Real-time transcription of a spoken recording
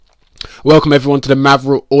Welcome everyone to the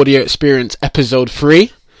Maverick Audio Experience episode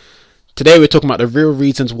 3. Today we're talking about the real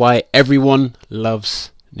reasons why everyone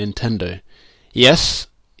loves Nintendo. Yes,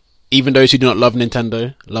 even those who do not love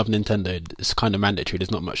Nintendo. It's kind of mandatory,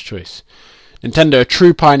 there's not much choice. Nintendo, a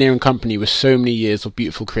true pioneering company with so many years of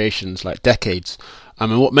beautiful creations, like decades.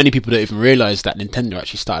 And what many people don't even realise that Nintendo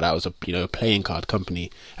actually started out as a playing card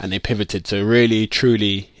company, and they pivoted to really,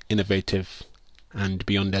 truly innovative and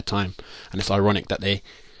beyond their time. And it's ironic that they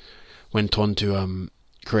went on to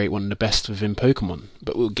create one of the best within Pokemon,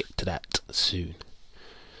 but we'll get to that soon.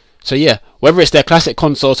 So yeah, whether it's their classic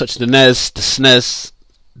consoles such as the NES, the SNES,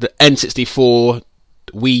 the N64,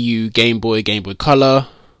 Wii U, Game Boy, Game Boy Color,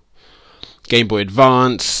 Game Boy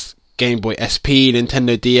Advance, Game Boy SP,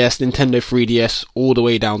 Nintendo DS, Nintendo 3DS, all the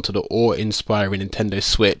way down to the awe-inspiring Nintendo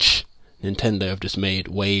Switch, Nintendo have just made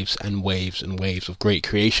waves and waves and waves of great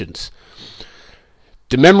creations.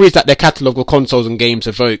 The memories that their catalogue of consoles and games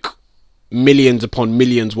evoke millions upon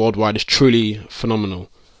millions worldwide is truly phenomenal.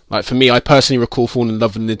 Like for me, I personally recall falling in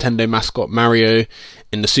love with the Nintendo mascot Mario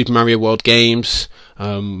in the Super Mario World games.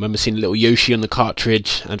 Remember seeing a little Yoshi on the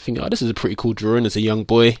cartridge and thinking, this is a pretty cool drawing as a young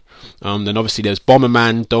boy. Then obviously there's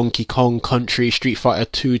Bomberman, Donkey Kong Country, Street Fighter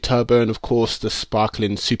 2 Turbo, and of course the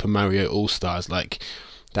sparkling Super Mario All-Stars. Like,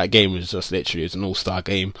 that game was just literally, it was an all-star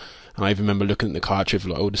game. And I even remember looking at the cartridge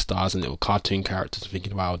with all the stars and little cartoon characters and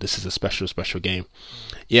thinking, wow, this is a special, special game.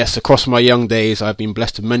 Yes, across my young days, I've been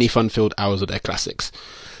blessed with many fun-filled hours of their classics.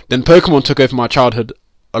 Then Pokemon took over my childhood,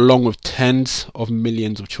 along with tens of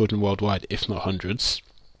millions of children worldwide, if not hundreds.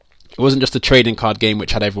 It wasn't just a trading card game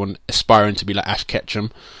which had everyone aspiring to be like Ash Ketchum.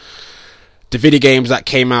 The video games that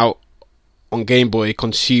came out on Game Boy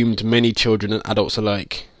consumed many children and adults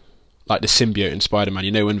alike. Like the symbiote in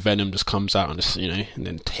Spider-Man, when Venom just comes out and just, and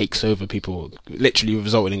then takes over people, literally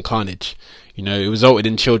resulted in carnage. It resulted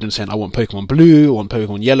in children saying, I want Pokemon Blue, I want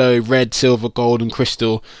Pokemon Yellow, Red, Silver, Gold and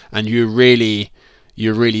Crystal, and you're really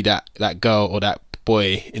that girl or that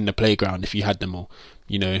boy in the playground if you had them all.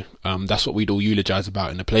 That's what we'd all eulogize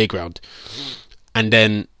about in the playground. And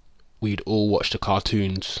then we'd all watch the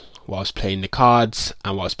cartoons whilst playing the cards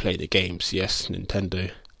and whilst playing the games. Yes,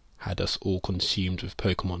 Nintendo had us all consumed with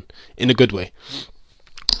Pokemon in a good way.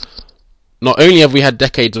 Not only have we had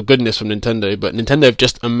decades of goodness from Nintendo, but Nintendo have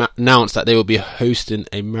just announced that they will be hosting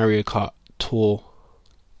a Mario Kart Tour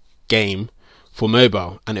game for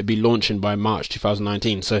mobile, and it'll be launching by March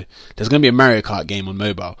 2019. So there's going to be a Mario Kart game on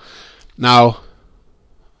mobile. Now,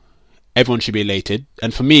 everyone should be elated,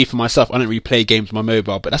 and for myself, I don't really play games on my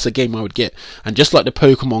mobile, but that's a game I would get. And just like the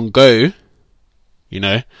Pokemon Go,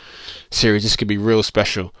 series, this could be real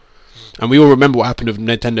special. And we all remember what happened with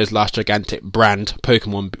Nintendo's last gigantic brand,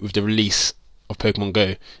 Pokemon, with the release of Pokemon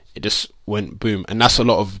Go. It just went boom, and that's a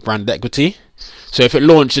lot of brand equity. So if it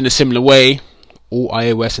launched in a similar way, all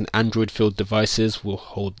iOS and Android-filled devices will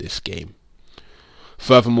hold this game.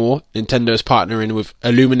 Furthermore, Nintendo is partnering with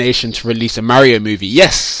Illumination to release a Mario movie.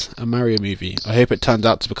 Yes, a Mario movie. I hope it turns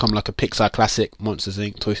out to become like a Pixar classic, Monsters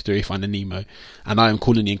Inc., Toy Story, Finding Nemo. And I am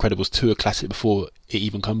calling The Incredibles 2 a classic before it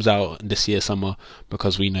even comes out this year summer,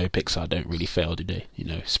 because we know Pixar don't really fail, do they?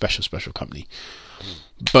 Special company.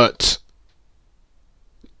 But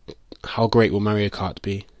how great will Mario Kart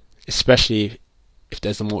be? Especially if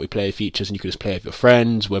there's the multiplayer features and you can just play with your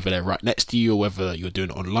friends, whether they're right next to you or whether you're doing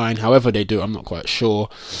it online. However they do, I'm not quite sure.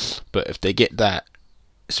 But if they get that,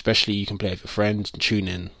 especially you can play with your friends and tune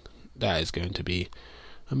in, that is going to be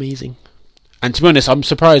amazing. And to be honest, I'm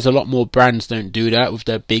surprised a lot more brands don't do that with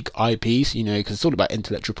their big IPs, because it's all about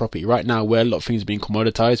intellectual property. Right now, where a lot of things are being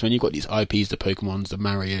commoditized, when you've got these IPs, the Pokemons, the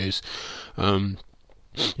Marios,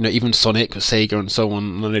 even Sonic, Sega and so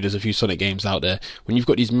on. I know there's a few Sonic games out there. When you've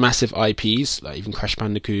got these massive IPs, like even Crash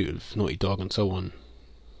Bandicoot, Naughty Dog and so on,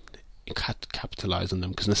 you can't capitalise on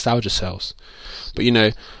them because nostalgia sells. But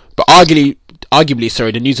arguably,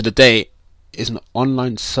 the news of the day is an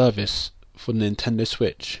online service for the Nintendo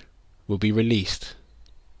Switch will be released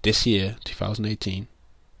this year, 2018,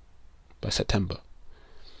 by September.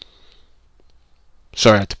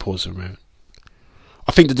 Sorry, I had to pause for a moment.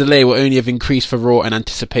 I think the delay will only have increased furore and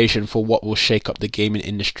anticipation for what will shake up the gaming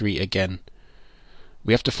industry again.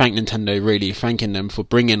 We have to thank Nintendo, really, thanking them for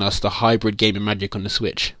bringing us the hybrid gaming magic on the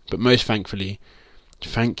Switch. But most thankfully,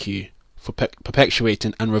 thank you for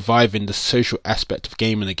perpetuating and reviving the social aspect of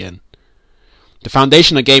gaming again. The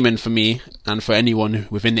foundation of gaming for me, and for anyone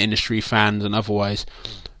within the industry, fans and otherwise,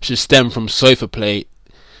 should stem from sofa play,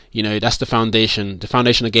 You know, that's the foundation. The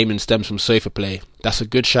foundation of gaming stems from SofaPlay. That's a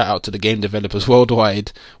good shout out to the game developers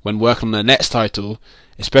worldwide when working on the next title,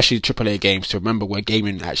 especially AAA games, to remember where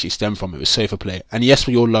gaming actually stemmed from. It was SofaPlay. And yes,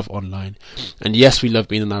 we all love online. And yes, we love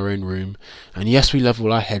being in our own room. And yes, we love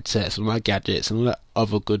all our headsets and all our gadgets and all that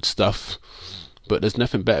other good stuff. But there's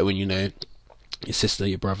nothing better when, you know, your sister,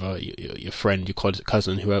 your brother, your friend, your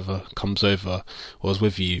cousin, whoever comes over or is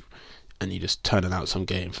with you, and you just turning out some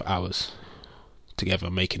game for hours together,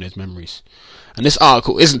 making those memories. And this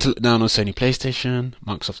article isn't to look down on Sony PlayStation,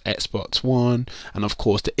 Microsoft Xbox One, and of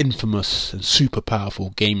course the infamous and super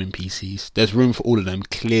powerful gaming PCs. There's room for all of them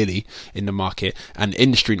clearly in the market, and the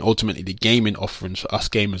industry and ultimately the gaming offerings for us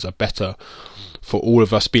gamers are better for all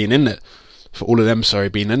of us being in it. For all of them,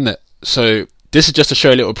 being in it. So this is just to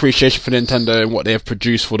show a little appreciation for Nintendo and what they have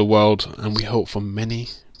produced for the world, and we hope for many,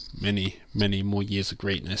 many, many more years of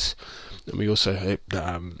greatness. And we also hope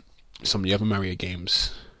that some of the other Mario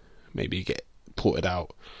games maybe get ported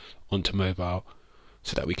out onto mobile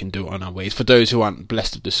so that we can do it on our ways. For those who aren't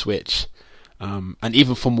blessed with the Switch, and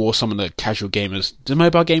even for some of the casual gamers, do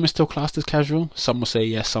mobile gamers still classed as casual? Some will say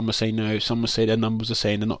yes, some will say no, some will say their numbers are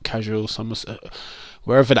saying they're not casual, some will say,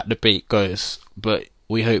 wherever that debate goes. But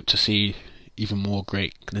we hope to see even more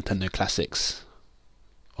great Nintendo classics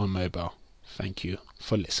on mobile. Thank you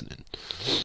for listening.